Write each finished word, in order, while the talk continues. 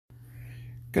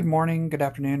Good morning, good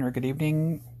afternoon, or good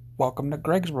evening. Welcome to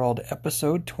Greg's World,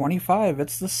 episode 25.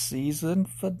 It's the season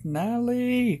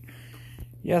finale.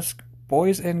 Yes,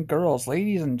 boys and girls,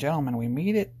 ladies and gentlemen, we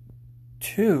made it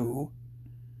to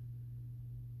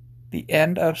the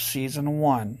end of season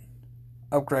 1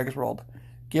 of Greg's World.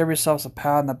 Give yourselves a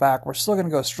pat on the back. We're still going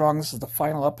to go strong. This is the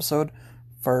final episode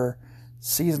for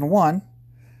season 1.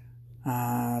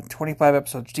 25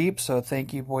 episodes deep, so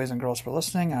thank you, boys and girls, for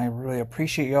listening. I really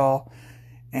appreciate y'all.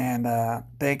 And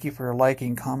thank you for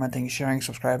liking, commenting, sharing,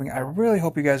 subscribing. I really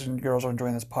hope you guys and girls are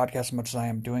enjoying this podcast as much as I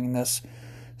am doing this.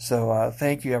 So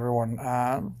thank you,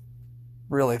 everyone.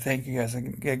 Really, thank you guys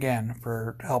again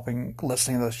for helping,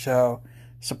 listening to the show,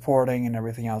 supporting, and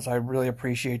everything else. I really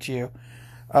appreciate you.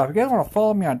 If you guys want to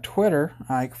follow me on Twitter,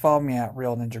 you can follow me at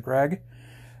Real Ninja Greg.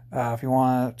 If you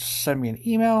want to send me an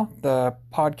email, the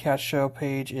podcast show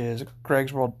page is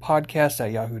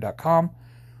gregsworldpodcast@yahoo.com.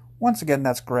 Once again,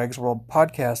 that's Greg's World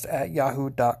Podcast at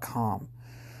yahoo.com.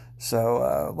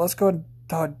 So let's go and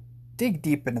dig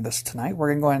deep into this tonight. We're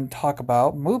going to go ahead and talk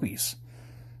about movies.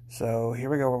 So here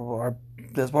we go.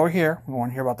 This is what we're here. We want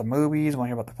to hear about the movies. We want to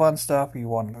hear about the fun stuff. We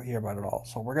want to hear about it all.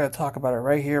 So we're going to talk about it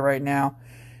right here, right now.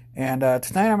 And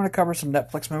tonight I'm going to cover some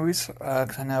Netflix movies.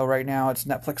 Because I know right now it's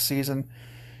Netflix season.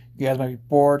 You guys might be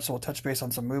bored, so we'll touch base on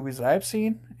some movies that I've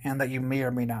seen and that you may or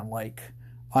may not like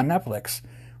on Netflix.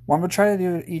 What I'm going to try to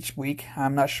do each week,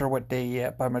 I'm not sure what day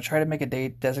yet, but I'm going to try to make a day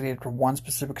designated for one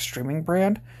specific streaming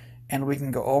brand, and we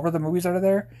can go over the movies that are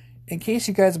there, in case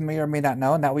you guys may or may not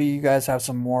know, and that way you guys have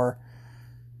some more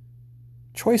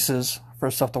choices for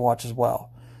stuff to watch as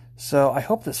well. So I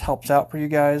hope this helps out for you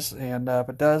guys, and if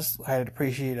it does, I'd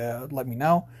appreciate let me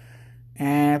know.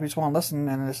 And if you just want to listen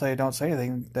and just say don't say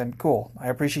anything, then cool. I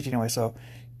appreciate you anyway. So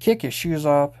kick your shoes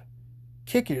off,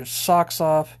 kick your socks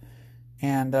off,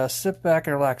 and sit back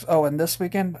and relax. Oh, and this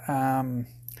weekend,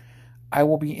 I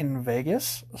will be in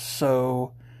Vegas.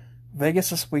 So,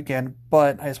 Vegas this weekend,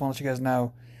 but I just want to let you guys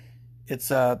know, it's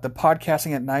the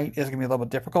podcasting at night is going to be a little bit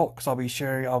difficult, because it's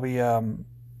going to be a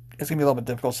little bit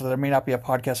difficult, so there may not be a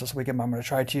podcast this weekend, but I'm going to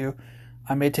try to.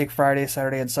 I may take Friday,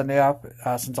 Saturday, and Sunday off,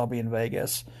 since I'll be in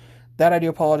Vegas. That I do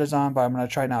apologize on, but I'm going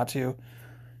to try not to,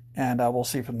 and we'll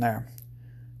see from there.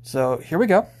 So, here we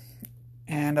go.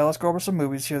 And let's go over some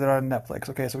movies here that are on Netflix.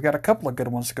 Okay, so we got a couple of good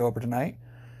ones to go over tonight.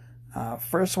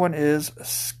 First one is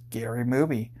Scary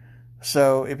Movie.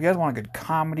 So if you guys want a good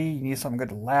comedy, you need something good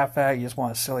to laugh at, you just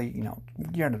want a silly,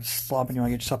 you're in a slump and you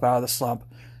want to get yourself out of the slump,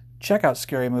 check out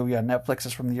Scary Movie on Netflix.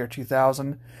 It's from the year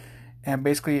 2000. And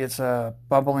basically it's a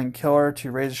bumbling killer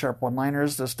to razor-sharp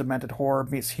one-liners. This demented horror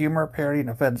meets humor, parody, and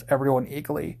offends everyone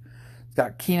equally. It's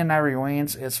got Keenen Ivory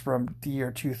Wayans. It's from the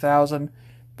year 2000.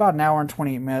 About an hour and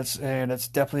 28 minutes, and it's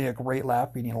definitely a great laugh.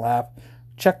 You need a laugh.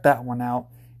 Check that one out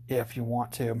if you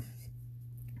want to.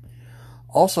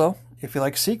 Also, if you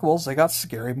like sequels, they got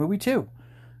Scary Movie 2.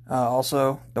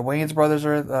 Also, the Wayans brothers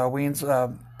are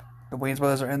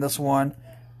in this one,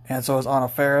 and so is Anna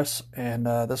Faris. And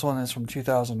this one is from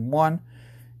 2001,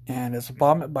 and it's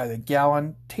bombed by the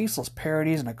gallon, tasteless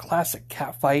parodies, and a classic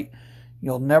cat fight.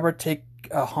 You'll never take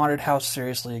a haunted house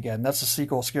seriously again. That's the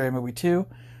sequel, Scary Movie 2.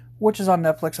 Which is on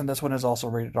Netflix, and this one is also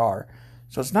rated R.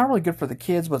 So it's not really good for the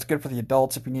kids, but it's good for the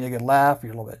adults. If you need a good laugh,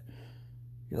 you're a little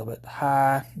bit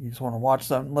high, you just want to watch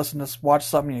something, watch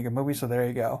something, you need a good movie, so there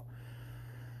you go.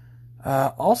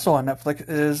 Also on Netflix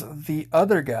is The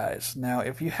Other Guys. Now,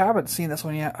 if you haven't seen this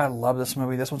one yet, I love this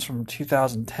movie. This one's from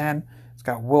 2010. It's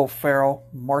got Will Ferrell,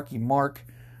 Mark Wahlberg,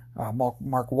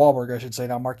 I should say,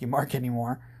 not Marky Mark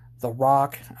anymore. The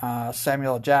Rock,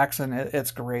 Samuel L. Jackson.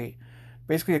 It's great.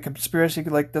 Basically, a conspiracy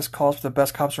like this calls for the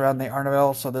best cops around. They aren't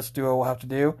available, so this duo will have to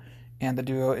do. And the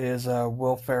duo is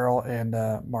Will Ferrell and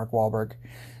Mark Wahlberg.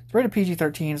 It's rated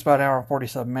PG-13. It's about an hour and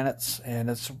 47 minutes, and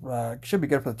it should be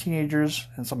good for the teenagers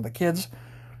and some of the kids.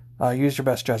 Use your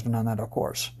best judgment on that, of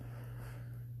course.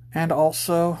 And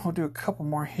also, we'll do a couple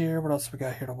more here. What else we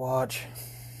got here to watch?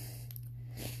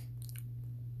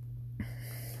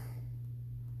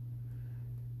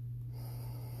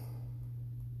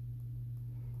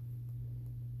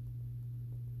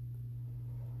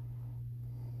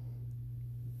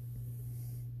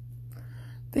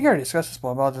 I think I already discussed this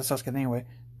one, but I'll discuss it anyway.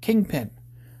 Kingpin.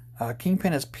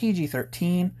 Kingpin is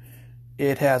PG-13.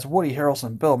 It has Woody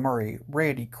Harrelson, Bill Murray,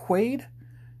 Randy Quaid,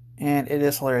 and it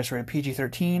is hilarious, rated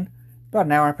PG-13. About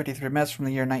an hour and 53 minutes, from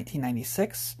the year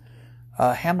 1996.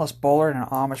 Hamless bowler and an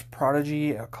Amish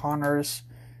prodigy, a con artist.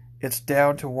 It's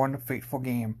down to one fateful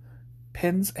game.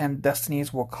 Pins and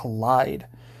destinies will collide.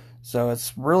 So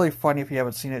it's really funny. If you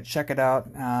haven't seen it, check it out.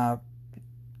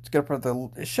 It's good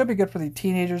it should be good for the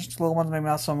teenagers. The little ones maybe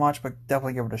not so much, but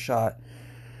definitely give it a shot.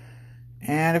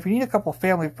 And if you need a couple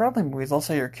family-friendly movies, let's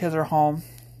say your kids are home,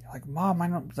 you're like, Mom,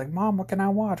 it's like, Mom, what can I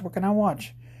watch? What can I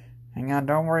watch? Hang on,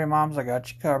 don't worry, Moms, I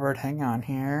got you covered. Hang on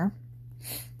here.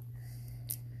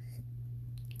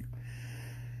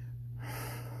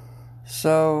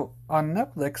 So, on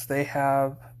Netflix, they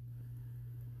have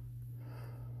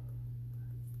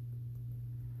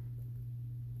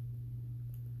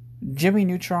Jimmy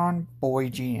Neutron, Boy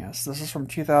Genius. This is from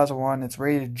 2001. It's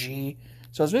rated G,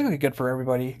 so it's really good for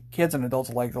everybody. Kids and adults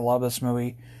alike to love this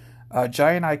movie.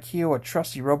 Giant IQ, a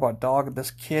trusty robot dog.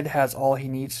 This kid has all he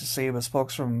needs to save his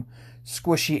folks from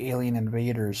squishy alien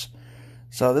invaders.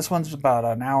 So this one's about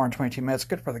an hour and 22 minutes.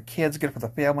 Good for the kids, good for the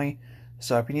family.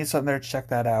 So if you need something there, check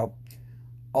that out.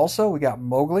 Also, we got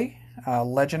Mowgli,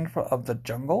 Legend of the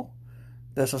Jungle.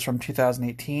 This is from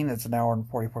 2018. It's an hour and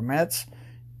 44 minutes.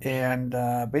 And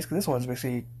basically, this one's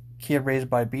basically a kid raised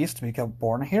by beasts to become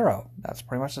born a hero. That's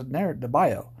pretty much the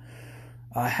bio.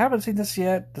 I haven't seen this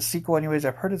yet. The sequel, anyways,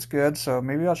 I've heard it's good, so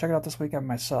maybe I'll check it out this weekend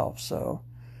myself. So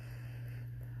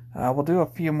we'll do a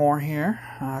few more here,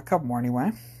 a couple more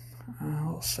anyway.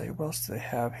 Let's see, what else do they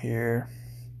have here?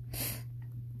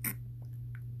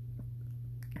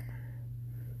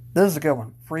 This is a good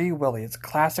one, Free Willy. It's a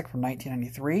classic from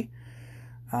 1993.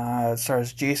 It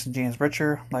stars Jason James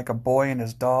Richer, like a boy and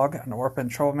his dog, an orphan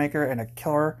troublemaker, and a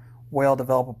killer whale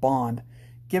develop a bond,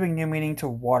 giving new meaning to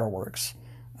Waterworks.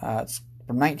 It's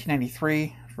from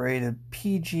 1993, rated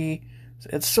PG.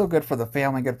 It's still good for the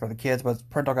family, good for the kids, but it's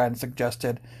parental guidance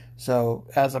suggested. So,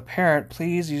 as a parent,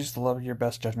 please use your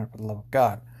best judgment for the love of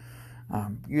God.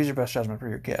 Use your best judgment for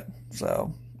your kid.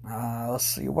 So, let's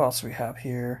see what else we have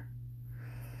here.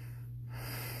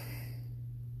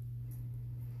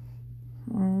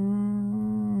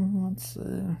 Let's see.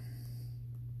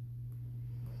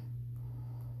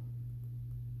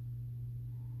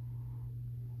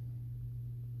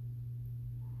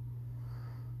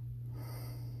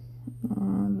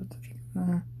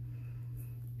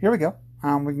 Here we go.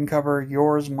 We can cover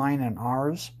Yours, Mine, and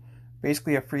Ours.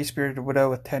 Basically, a free-spirited widow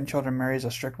with 10 children marries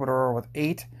a strict widower with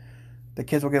 8. The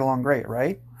kids will get along great,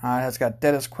 right? It's got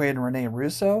Dennis Quaid and Rene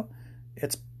Russo.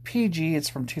 It's PG. It's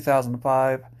from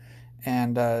 2005.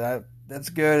 And that's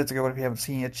good. It's a good one if you haven't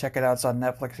seen it. Check it out. It's on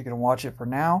Netflix. You can watch it for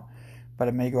now. But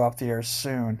it may go off the air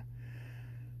soon.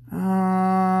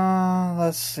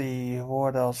 Let's see.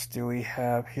 What else do we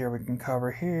have here we can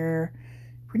cover here?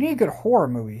 We need a good horror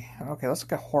movie. Okay, let's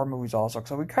look at horror movies also.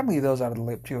 So we kind of leave those out of the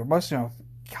loop too. Most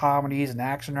comedies and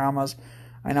action dramas.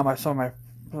 I know some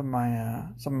of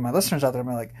my listeners out there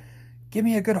are like, give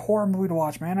me a good horror movie to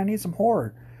watch, man. I need some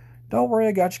horror. Don't worry,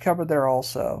 I got you covered there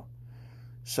also.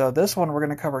 So this one we're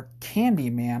going to cover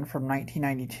Candyman from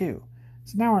 1992.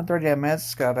 It's an hour and 39 minutes.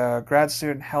 It's got a grad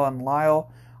student Helen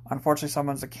Lyle. Unfortunately,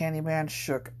 someone's a Candyman,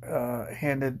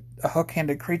 a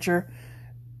hook-handed creature.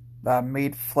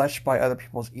 Made flesh by other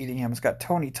people's eating him. It's got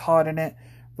Tony Todd in it,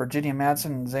 Virginia Madsen,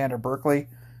 and Xander Berkeley.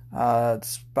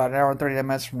 It's about an hour and 39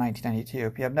 minutes from 1992.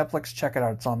 If you have Netflix, check it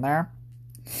out. It's on there.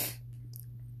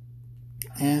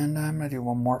 And I'm going to do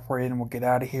one more for you, and we'll get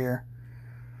out of here.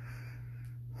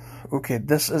 Okay,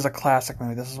 this is a classic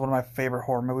movie. This is one of my favorite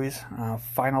horror movies.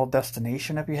 Final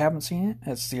Destination, if you haven't seen it.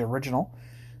 It's the original.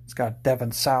 It's got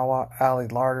Devon Sawa, Ali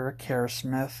Larter, Kara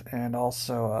Smith, and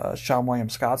also Sean William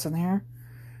Scott's in here.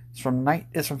 It's from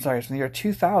the year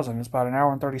 2000. It's about an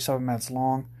hour and 37 minutes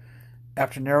long.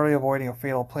 After narrowly avoiding a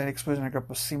fatal plane explosion, a group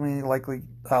of seemingly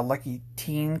lucky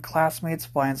teen classmates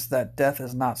finds that death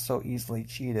is not so easily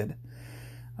cheated.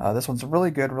 This one's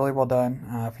really good, really well done.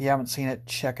 If you haven't seen it,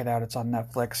 check it out. It's on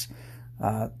Netflix.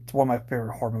 It's one of my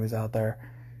favorite horror movies out there.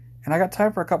 And I got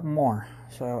time for a couple more.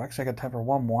 So actually, I got time for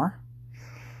one more.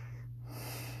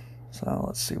 So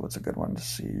let's see what's a good one to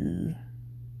see.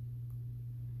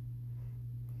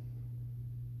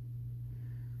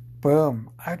 Boom.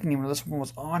 I didn't even know this one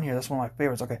was on here. This is one of my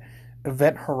favorites. Okay.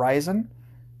 Event Horizon.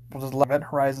 Event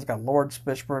Horizon's got Lawrence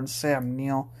Fishburne, Sam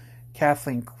Neill,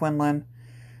 Kathleen Quinlan.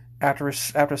 After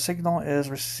signal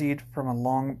is received from a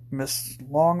long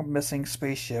missing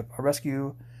spaceship, a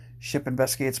rescue ship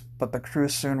investigates, but the crew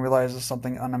soon realizes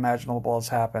something unimaginable has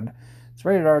happened. It's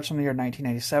rated R. It's from the year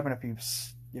 1997.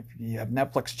 If you have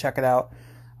Netflix, check it out.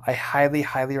 I highly,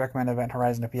 highly recommend Event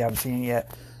Horizon if you haven't seen it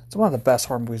yet. It's one of the best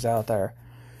horror movies out there.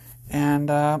 And,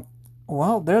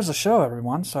 well, there's the show,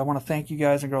 everyone. So I want to thank you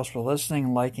guys and girls for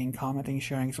listening, liking, commenting,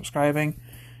 sharing, subscribing.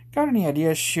 Got any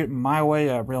ideas, shoot my way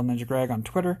at Real Ninja Greg on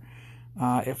Twitter.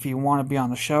 If you want to be on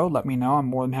the show, let me know. I'm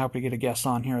more than happy to get a guest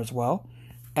on here as well,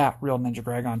 at Real Ninja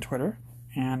Greg on Twitter.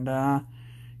 And,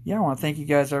 yeah, I want to thank you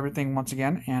guys for everything once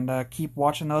again, and keep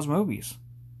watching those movies.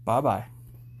 Bye-bye.